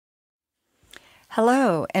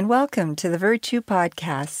Hello, and welcome to the Virtue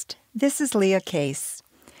Podcast. This is Leah Case.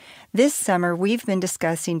 This summer, we've been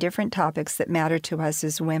discussing different topics that matter to us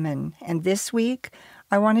as women, and this week,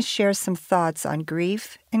 I want to share some thoughts on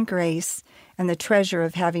grief and grace and the treasure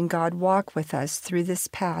of having God walk with us through this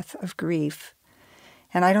path of grief.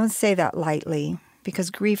 And I don't say that lightly,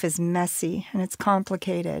 because grief is messy and it's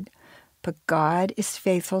complicated, but God is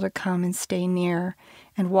faithful to come and stay near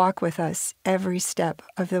and walk with us every step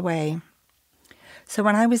of the way. So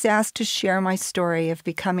when I was asked to share my story of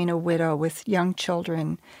becoming a widow with young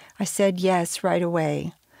children, I said yes right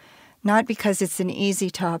away. Not because it's an easy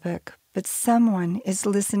topic, but someone is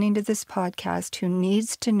listening to this podcast who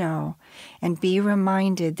needs to know and be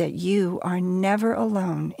reminded that you are never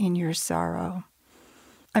alone in your sorrow.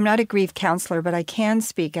 I'm not a grief counselor, but I can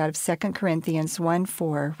speak out of 2 Corinthians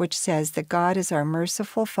 1:4, which says that God is our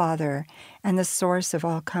merciful Father and the source of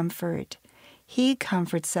all comfort. He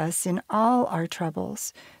comforts us in all our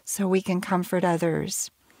troubles so we can comfort others.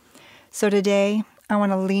 So today, I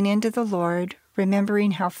want to lean into the Lord,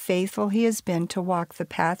 remembering how faithful He has been to walk the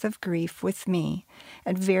path of grief with me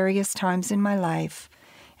at various times in my life,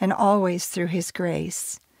 and always through His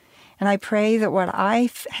grace. And I pray that what I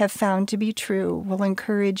have found to be true will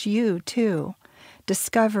encourage you too,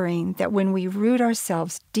 discovering that when we root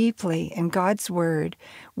ourselves deeply in God's Word,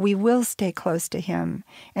 we will stay close to Him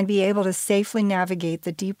and be able to safely navigate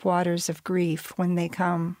the deep waters of grief when they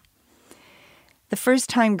come. The first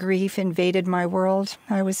time grief invaded my world,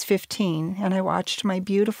 I was 15, and I watched my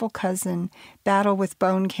beautiful cousin battle with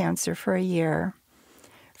bone cancer for a year.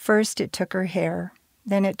 First, it took her hair,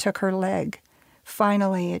 then it took her leg.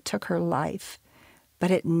 Finally, it took her life,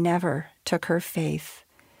 but it never took her faith.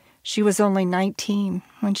 She was only 19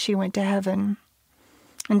 when she went to heaven.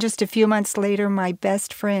 And just a few months later, my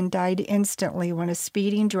best friend died instantly when a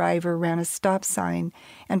speeding driver ran a stop sign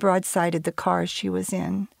and broadsided the car she was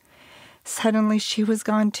in. Suddenly, she was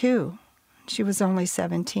gone too. She was only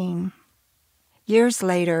 17. Years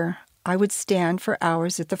later, I would stand for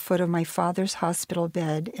hours at the foot of my father's hospital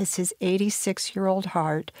bed as his 86-year-old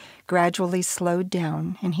heart gradually slowed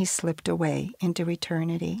down and he slipped away into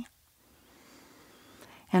eternity.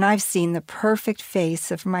 And I've seen the perfect face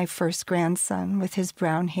of my first grandson with his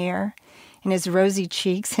brown hair and his rosy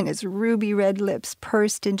cheeks and his ruby red lips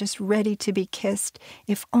pursed and just ready to be kissed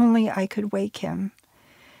if only I could wake him.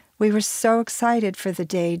 We were so excited for the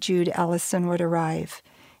day Jude Ellison would arrive,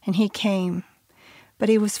 and he came, but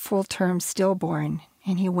he was full-term stillborn,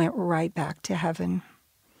 and he went right back to heaven.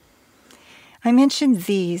 I mention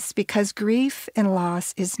these because grief and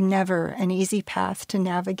loss is never an easy path to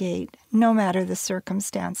navigate, no matter the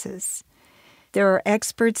circumstances. There are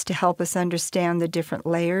experts to help us understand the different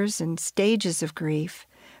layers and stages of grief,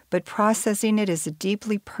 but processing it is a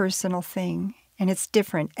deeply personal thing, and it's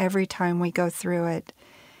different every time we go through it.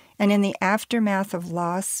 And in the aftermath of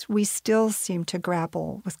loss, we still seem to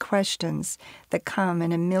grapple with questions that come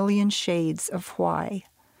in a million shades of why.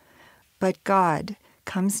 But God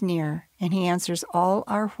comes near, and He answers all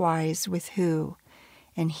our whys with who,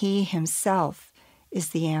 and He Himself is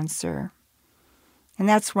the answer. And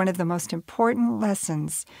that's one of the most important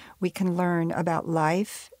lessons we can learn about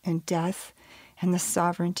life and death and the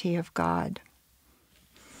sovereignty of God.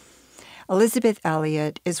 Elizabeth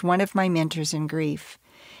Elliot is one of my mentors in grief,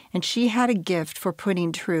 and she had a gift for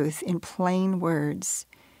putting truth in plain words,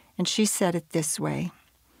 and she said it this way: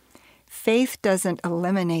 faith doesn't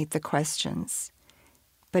eliminate the questions,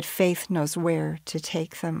 but faith knows where to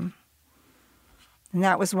take them. And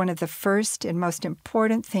that was one of the first and most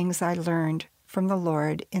important things I learned from the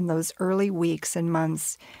Lord in those early weeks and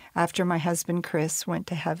months after my husband Chris went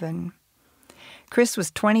to heaven. Chris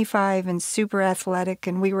was 25 and super athletic,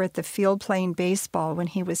 and we were at the field playing baseball when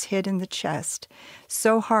he was hit in the chest,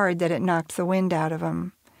 so hard that it knocked the wind out of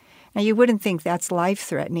him. Now, you wouldn't think that's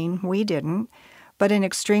life-threatening. We didn't. But in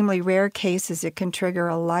extremely rare cases, it can trigger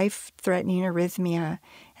a life-threatening arrhythmia,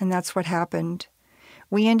 and that's what happened.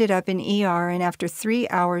 We ended up in ER, and after 3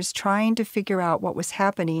 hours trying to figure out what was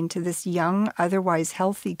happening to this young, otherwise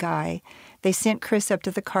healthy guy, they sent Chris up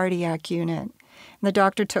to the cardiac unit. And the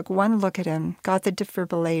doctor took one look at him, got the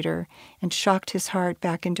defibrillator, and shocked his heart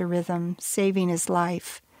back into rhythm, saving his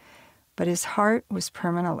life. But his heart was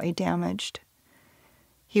permanently damaged.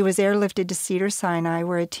 He was airlifted to Cedars-Sinai,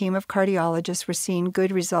 where a team of cardiologists were seeing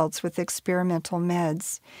good results with experimental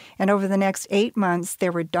meds. And over the next 8 months,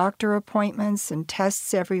 there were doctor appointments and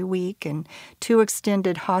tests every week and 2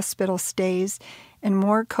 extended hospital stays and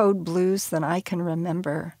more code blues than I can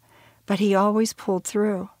remember. But he always pulled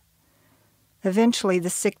through. Eventually,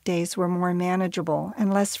 the sick days were more manageable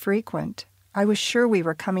and less frequent. I was sure we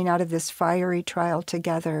were coming out of this fiery trial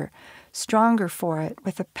together, stronger for it,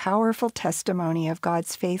 with a powerful testimony of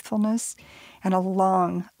God's faithfulness and a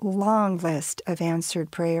long, long list of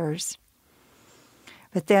answered prayers.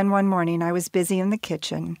 But then one morning I was busy in the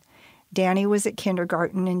kitchen. Danny was at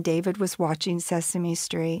kindergarten and David was watching Sesame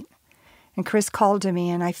Street. And Chris called to me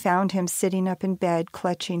and I found him sitting up in bed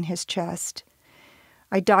clutching his chest.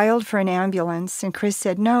 I dialed for an ambulance and Chris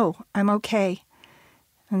said, "No, I'm okay."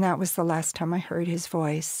 And that was the last time I heard his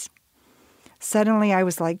voice. Suddenly I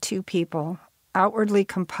was like two people, outwardly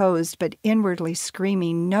composed but inwardly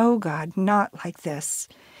screaming, "No, God, not like this."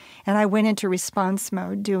 And I went into response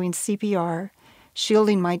mode, doing CPR,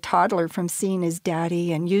 shielding my toddler from seeing his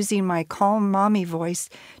daddy and using my calm mommy voice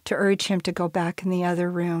to urge him to go back in the other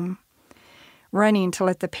room. Running to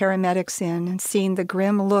let the paramedics in and seeing the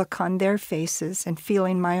grim look on their faces and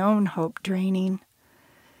feeling my own hope draining.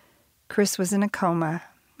 Chris was in a coma,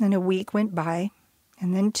 and a week went by,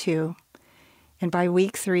 and then 2. And by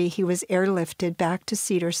week 3, he was airlifted back to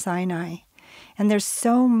Cedars-Sinai. And there's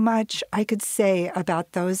so much I could say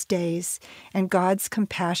about those days and God's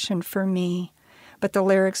compassion for me, but the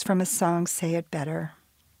lyrics from a song say it better.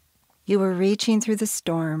 You were reaching through the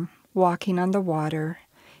storm, walking on the water,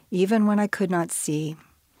 even when I could not see.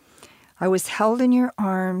 I was held in your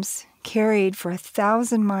arms, carried for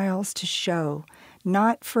 1,000 miles to show,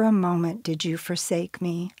 not for a moment did you forsake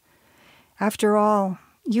me. After all,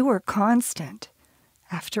 you are constant.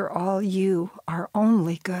 After all, you are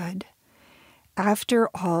only good. After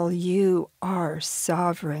all, you are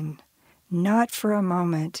sovereign. Not for a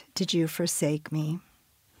moment did you forsake me.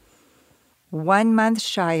 1 month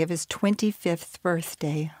shy of his 25th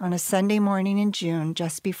birthday, on a Sunday morning in June,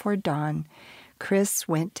 just before dawn, Chris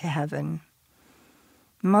went to heaven.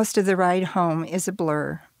 Most of the ride home is a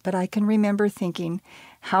blur, but I can remember thinking,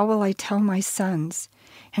 how will I tell my sons?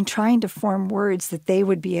 And trying to form words that they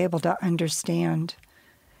would be able to understand.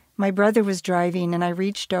 My brother was driving, and I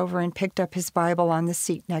reached over and picked up his Bible on the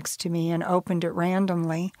seat next to me and opened it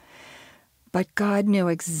randomly. But God knew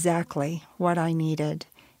exactly what I needed.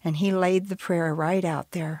 And he laid the prayer right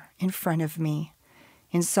out there in front of me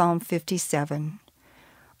in Psalm 57.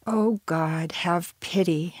 Oh God, have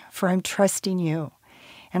pity, for I'm trusting you,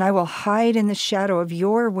 and I will hide in the shadow of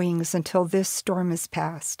your wings until this storm is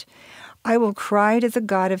past. I will cry to the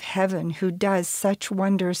God of heaven who does such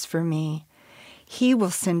wonders for me. He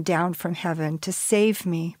will send down from heaven to save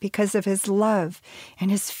me because of his love and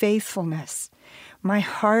his faithfulness. My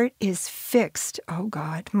heart is fixed, oh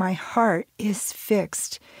God, my heart is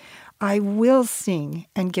fixed. I will sing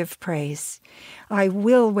and give praise. I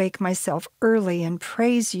will wake myself early and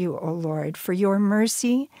praise you, O Lord, for your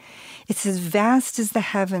mercy. It's as vast as the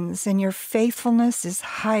heavens, and your faithfulness is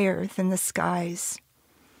higher than the skies.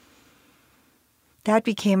 That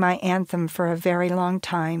became my anthem for a very long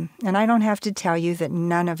time, and I don't have to tell you that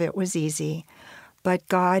none of it was easy, but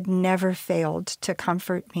God never failed to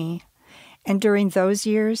comfort me. And during those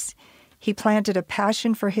years, he planted a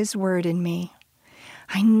passion for his word in me.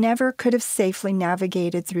 I never could have safely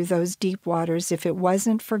navigated through those deep waters if it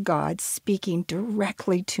wasn't for God speaking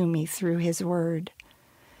directly to me through his word.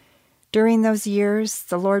 During those years,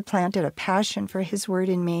 the Lord planted a passion for his word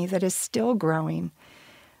in me that is still growing.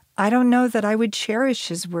 I don't know that I would cherish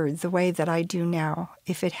his word the way that I do now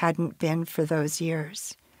if it hadn't been for those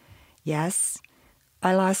years. Yes,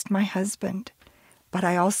 I lost my husband. But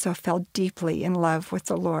I also fell deeply in love with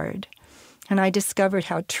the Lord, and I discovered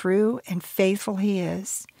how true and faithful he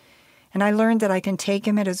is. And I learned that I can take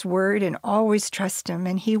him at his word and always trust him,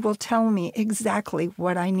 and he will tell me exactly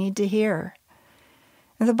what I need to hear.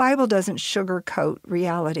 And the Bible doesn't sugarcoat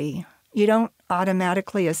reality. You don't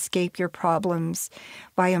automatically escape your problems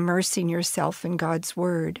by immersing yourself in God's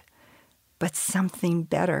word, but something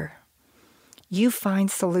better. You find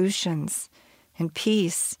solutions and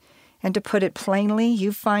peace. And to put it plainly,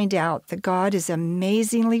 you find out that God is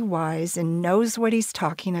amazingly wise and knows what he's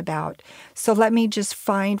talking about. So let me just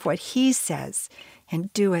find what he says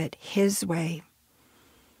and do it his way.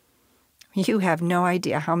 You have no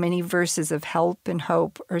idea how many verses of help and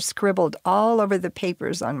hope are scribbled all over the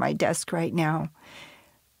papers on my desk right now.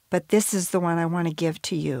 But this is the one I want to give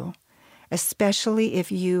to you, especially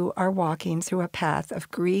if you are walking through a path of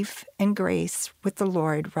grief and grace with the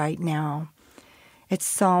Lord right now. It's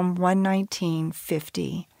Psalm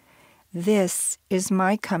 119:50. This is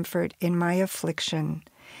my comfort in my affliction,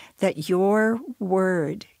 that your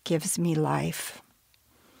word gives me life.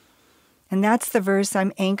 And that's the verse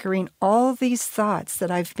I'm anchoring all these thoughts that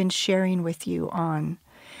I've been sharing with you on.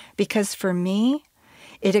 Because for me,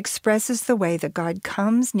 it expresses the way that God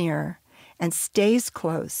comes near and stays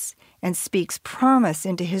close and speaks promise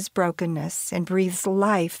into his brokenness and breathes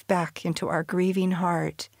life back into our grieving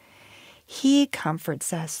heart. He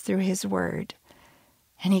comforts us through his word,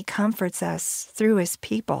 and he comforts us through his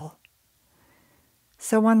people.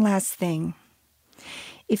 So one last thing.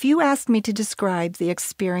 If you asked me to describe the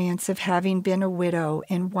experience of having been a widow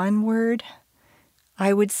in one word,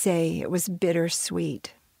 I would say it was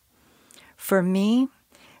bittersweet. For me,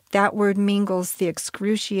 that word mingles the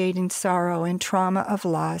excruciating sorrow and trauma of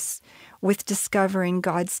loss with discovering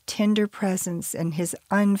God's tender presence and his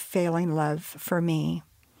unfailing love for me.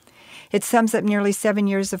 It sums up nearly 7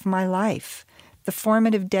 years of my life, the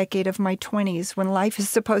formative decade of my 20s, when life is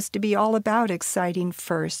supposed to be all about exciting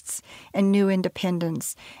firsts and new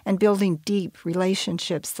independence and building deep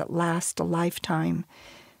relationships that last a lifetime.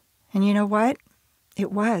 And you know what?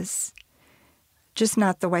 It was. Just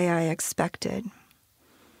not the way I expected.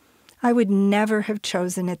 I would never have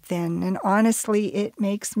chosen it then, and honestly, it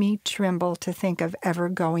makes me tremble to think of ever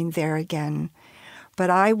going there again. But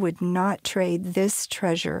I would not trade this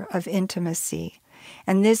treasure of intimacy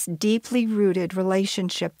and this deeply rooted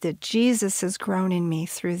relationship that Jesus has grown in me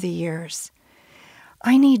through the years.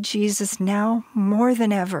 I need Jesus now more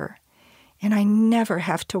than ever, and I never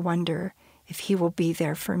have to wonder if he will be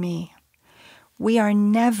there for me. We are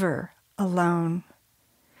never alone.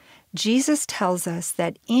 Jesus tells us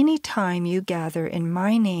that any time you gather in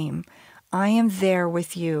my name, I am there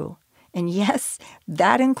with you. And yes,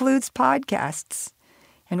 that includes podcasts.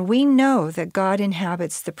 And we know that God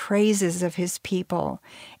inhabits the praises of his people.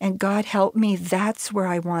 And God help me, that's where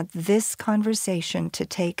I want this conversation to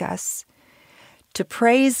take us. To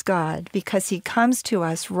praise God because he comes to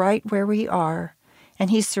us right where we are, and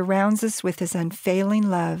he surrounds us with his unfailing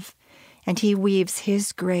love, and he weaves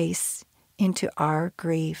his grace into our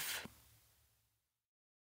grief.